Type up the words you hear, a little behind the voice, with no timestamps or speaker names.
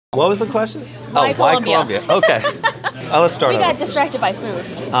What was the question? Why Colombia? Why Colombia? Okay. Let's start We over. got distracted by food.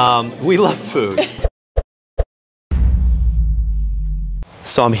 We love food.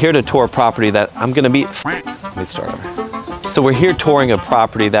 So I'm here to tour a property that I'm going to be... Let me start over. So we're here touring a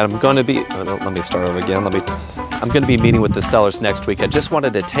property that I'm going to be... Oh, no, let me start over again. I'm going to be meeting with the sellers next week. I just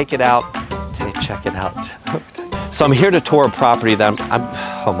wanted to take it out, check it out. So I'm here to tour a property that I'm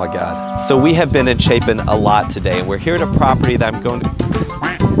oh my God. So we have been in Chapin a lot today, and we're here at a property that I'm going to...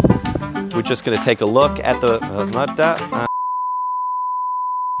 We're just going to take a look at the...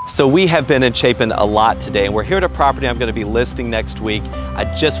 So we have been in Chapin a lot today, and we're here at a property I'm going to be listing next week. I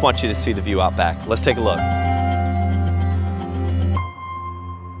just want you to see the view out back. Let's take a look.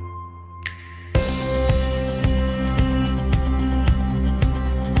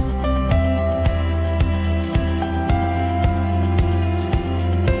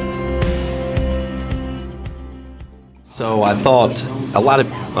 So I thought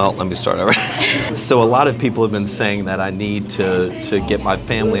let me start over. So a lot of people have been saying that I need to get my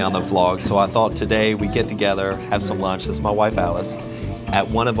family on the vlog. So I thought today we get together, have some lunch. This is my wife Alice, at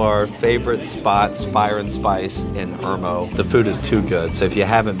one of our favorite spots, Fire and Spice in Irmo. The food is too good, so if you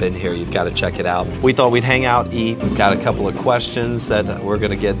haven't been here, you've got to check it out. We thought we'd hang out, eat. We've got a couple of questions that we're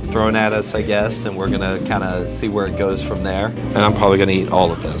gonna get thrown at us, I guess, and we're gonna kind of see where it goes from there. And I'm probably gonna eat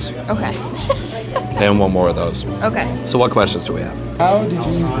all of this. Okay. And one more of those. Okay. So what questions do we have? How did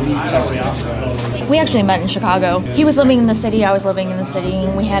you meet Kevin? We actually met in Chicago. He was living in the city, I was living in the city,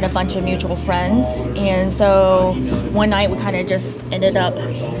 and we had a bunch of mutual friends. And so one night we kind of just ended up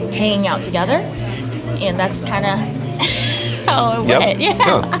hanging out together. And that's kind of how it went.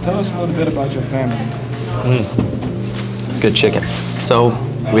 Yeah. Tell us a little bit about your family. It's good chicken. So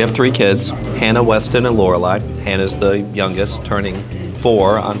we have 3 kids, Hannah, Weston, and Lorelei. Hannah's the youngest, turning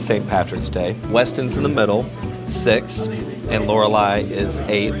 4 on St. Patrick's Day. Weston's in the middle, 6, and Lorelei is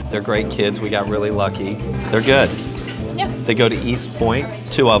 8. They're great kids. We got really lucky. They're good. Yeah. They go to East Point,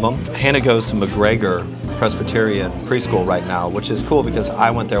 2 of them. Hannah goes to McGregor Presbyterian preschool right now, which is cool because I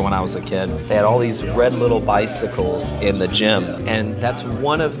went there when I was a kid. They had all these red little bicycles in the gym, and that's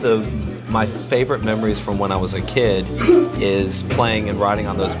one of my favorite memories from when I was a kid is playing and riding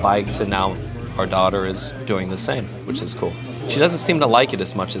on those bikes, and now our daughter is doing the same, which is cool. She doesn't seem to like it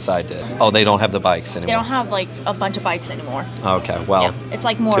as much as I did. Oh, they don't have the bikes anymore. They don't have like a bunch of bikes anymore. Okay, well, Yeah, it's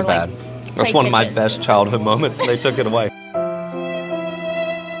like more too bad. like That's one of my best childhood moments, and they took it away.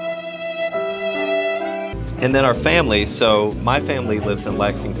 And then our family, so my family lives in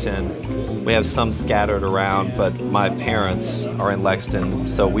Lexington. We have some scattered around, but my parents are in Lexington,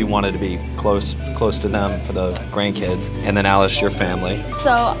 so we wanted to be close to them for the grandkids. And then Alice, your family.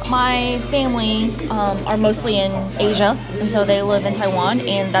 So my family are mostly in Asia, and so they live in Taiwan,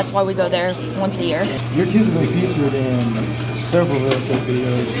 and that's why we go there once a year. Your kids have been featured in several real estate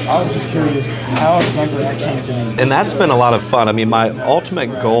videos. I was just curious how exactly that came to me. And that's been a lot of fun. I mean, my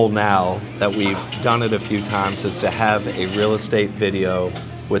ultimate goal now that we've done it a few times is to have a real estate video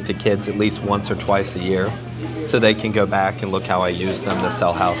with the kids at least once or twice a year so they can go back and look how I use them to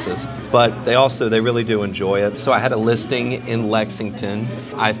sell houses. But they really do enjoy it. So I had a listing in Lexington.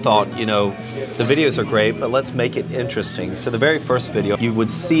 I thought, the videos are great, but let's make it interesting. So the very first video, you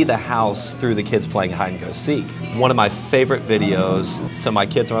would see the house through the kids playing hide and go seek. One of my favorite videos, so my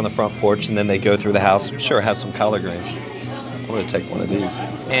kids are on the front porch and then they go through the house, sure, have some collard greens. I'm going to take one of these.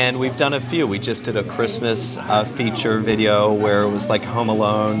 And we've done a few. We just did a Christmas feature video where it was like Home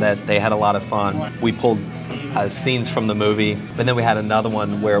Alone, that they had a lot of fun. We pulled scenes from the movie, but then we had another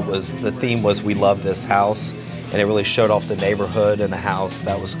one where the theme was we love this house, and it really showed off the neighborhood and the house.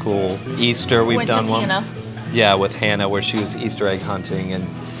 That was cool. Easter, we've done one. Hannah. Yeah, with Hannah, where she was Easter egg hunting, and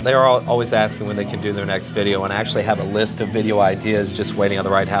they are always asking when they can do their next video, and I actually have a list of video ideas just waiting on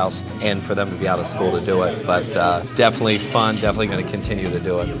the right house and for them to be out of school to do it. But definitely fun, definitely going to continue to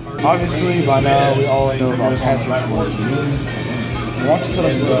do it. Obviously, by now, we all know about Patrick's work. Why don't you tell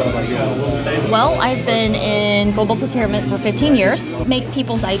us a little bit about that? Well, I've been in global procurement for 15 years. Make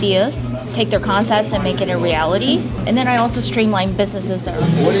people's ideas, take their concepts and make it a reality. And then I also streamline businesses there.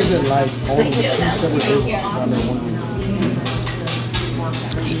 What is it like owning 2 separate businesses under one roof?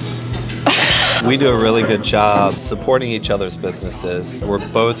 We do a really good job supporting each other's businesses. We're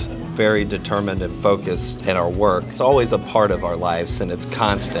both very determined and focused in our work. It's always a part of our lives and it's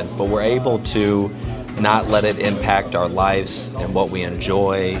constant, but we're able to not let it impact our lives and what we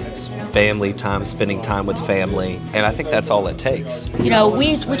enjoy, family time, spending time with family, and I think that's all it takes. We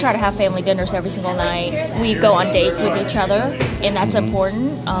try to have family dinners every single night. We go on dates with each other, and that's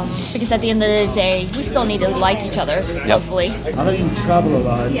important because at the end of the day, we still need to like each other, hopefully. I know you travel a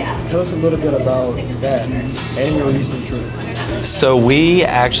lot. Tell us a little bit about that and your recent trip. So we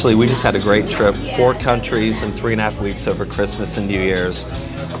just had a great trip, 4 countries in 3.5 weeks over Christmas and New Year's.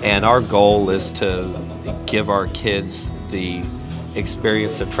 And our goal is to give our kids the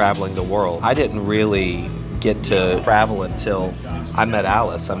experience of traveling the world. I didn't really get to travel until I met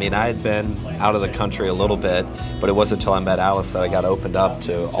Alice. I mean, I had been out of the country a little bit, but it wasn't until I met Alice that I got opened up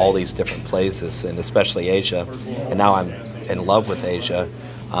to all these different places, and especially Asia. And now I'm in love with Asia,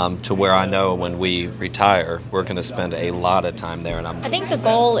 to where I know when we retire, we're going to spend a lot of time there. And I think the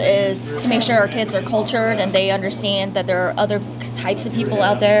goal is to make sure our kids are cultured and they understand that there are other types of people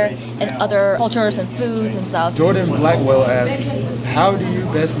out there and other cultures and foods and stuff. Jordan Blackwell asked, how do you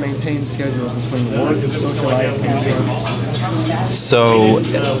best maintain schedules between work, social life, and games? So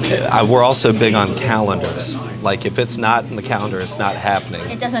we're also big on calendars. Like if it's not in the calendar, it's not happening.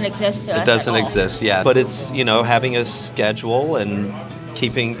 It doesn't exist to us. It doesn't at all. exist, yeah. But it's, you know, having a schedule and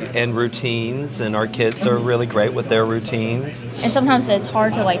keeping in routines, and our kids are really great with their routines. And sometimes it's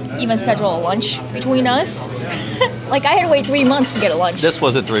hard to like even schedule a lunch between us. Like I had to wait 3 months to get a lunch. This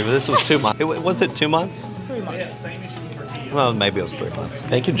wasn't 3, this was 2 months. Was it 2 months? 3 months. Well, maybe it was 3 months.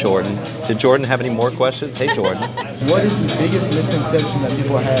 Thank you, Jordan. Did Jordan have any more questions? Hey, Jordan. What is the biggest misconception that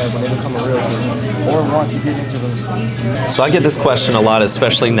people have when they become a realtor or want to get into real estate? So I get this question a lot,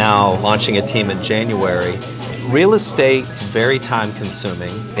 especially now launching a team in January. Real estate's very time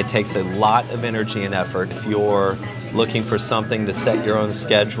consuming. It takes a lot of energy and effort. If you're looking for something to set your own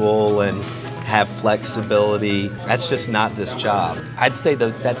schedule and have flexibility, that's just not this job. I'd say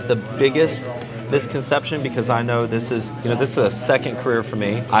that's the biggest misconception, because I know this is a second career for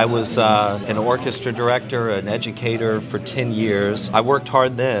me. I was an orchestra director, an educator for 10 years. I worked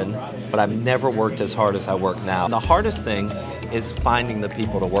hard then, but I've never worked as hard as I work now. The hardest thing is finding the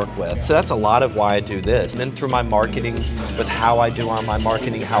people to work with. So that's a lot of why I do this. And then through my marketing, with how I do online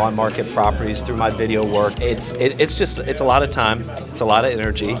marketing, how I market properties, through my video work, it's a lot of time, it's a lot of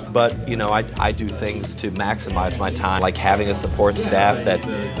energy, but you know, I do things to maximize my time, like having a support staff that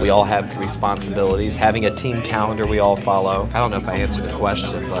we all have responsibilities, having a team calendar we all follow. I don't know if I answered the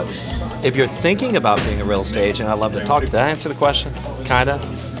question, but if you're thinking about being a real estate agent, I'd love to talk to you. Did I answer the question? Kinda?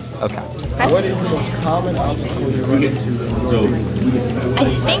 Okay. What is the most common obstacle you run into? I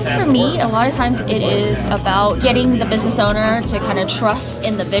think for me, a lot of times it is about getting the business owner to kind of trust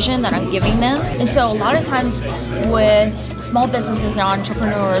in the vision that I'm giving them. And so a lot of times with small businesses and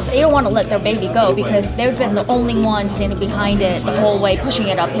entrepreneurs, they don't want to let their baby go because they've been the only one standing behind it the whole way, pushing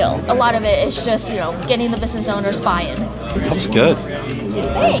it uphill. A lot of it is just, you know, getting the business owners buy-in. That was good.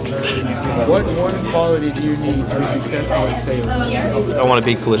 Thanks. What one quality do you need to be successful in sales? I don't want to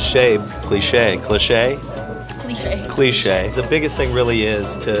be cliche. The biggest thing really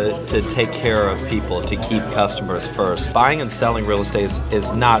is to take care of people, to keep customers first. Buying and selling real estate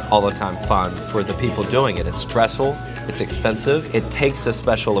is not all the time fun for the people doing it. It's stressful, it's expensive. It takes a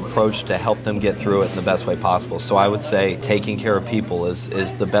special approach to help them get through it in the best way possible. So I would say taking care of people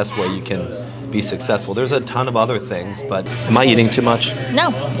is the best way you can be successful. There's a ton of other things, but am I eating too much?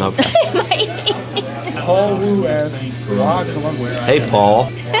 No. Okay. Paul Wu asked, why Columbia? Hey, Paul.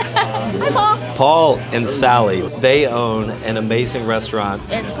 Hi, Paul. Paul and Sally, they own an amazing restaurant.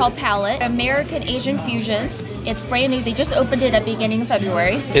 It's called Palette, American Asian Fusion. It's brand new. They just opened it at the beginning of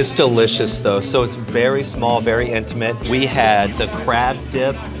February. It's delicious though. So it's very small, very intimate. We had the crab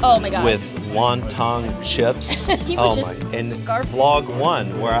dip Oh my God. with wonton chips. He was just and garf- vlog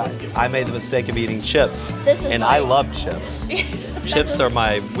 1 where I made the mistake of eating chips. This is and like- I love chips. Chips are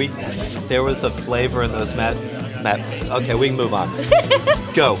my weakness. There was a flavor in those okay, we can move on.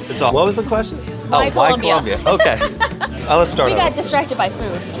 Go. It's all. What was the question? Why Columbia? Okay. Let's start We over. got distracted by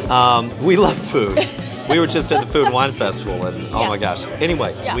food. We love food. We were just at the Food and Wine Festival, and oh Yeah. my gosh.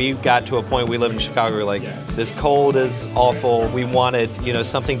 Anyway, Yeah. we got to a point, we live in Chicago, we're like, this cold is awful. We wanted,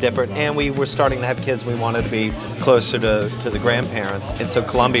 something different, and we were starting to have kids. We wanted to be closer to the grandparents, and so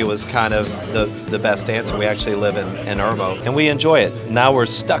Columbia was kind of the best answer. We actually live in Irmo, and we enjoy it. Now we're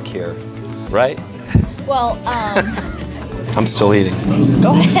stuck here, right? Well, I'm still eating.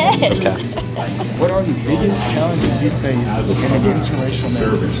 go ahead. Okay. What are the biggest challenges you face in an interracial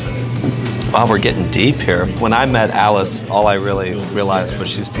marriage? Wow, we're getting deep here. When I met Alice, all I really realized was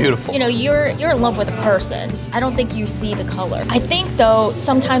she's beautiful. You know, you're in love with a person. I don't think you see the color. I think though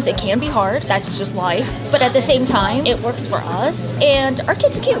sometimes it can be hard. That's just life. But at the same time, it works for us, and our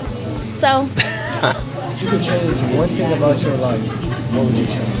kids are cute. So If you could change one thing about your life, what would you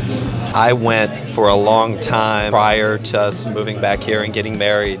change? I went for a long time prior to us moving back here and getting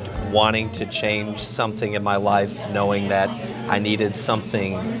married wanting to change something in my life, knowing that I needed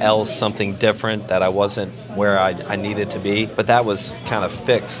something else, something different, that I wasn't where I needed to be. But that was kind of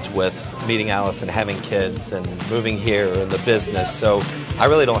fixed with meeting Alice and having kids and moving here and the business. So I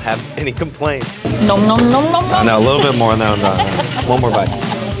really don't have any complaints. Nom nom nom nom nom. I know, a little bit more than that. One more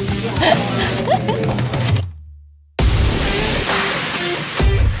bite.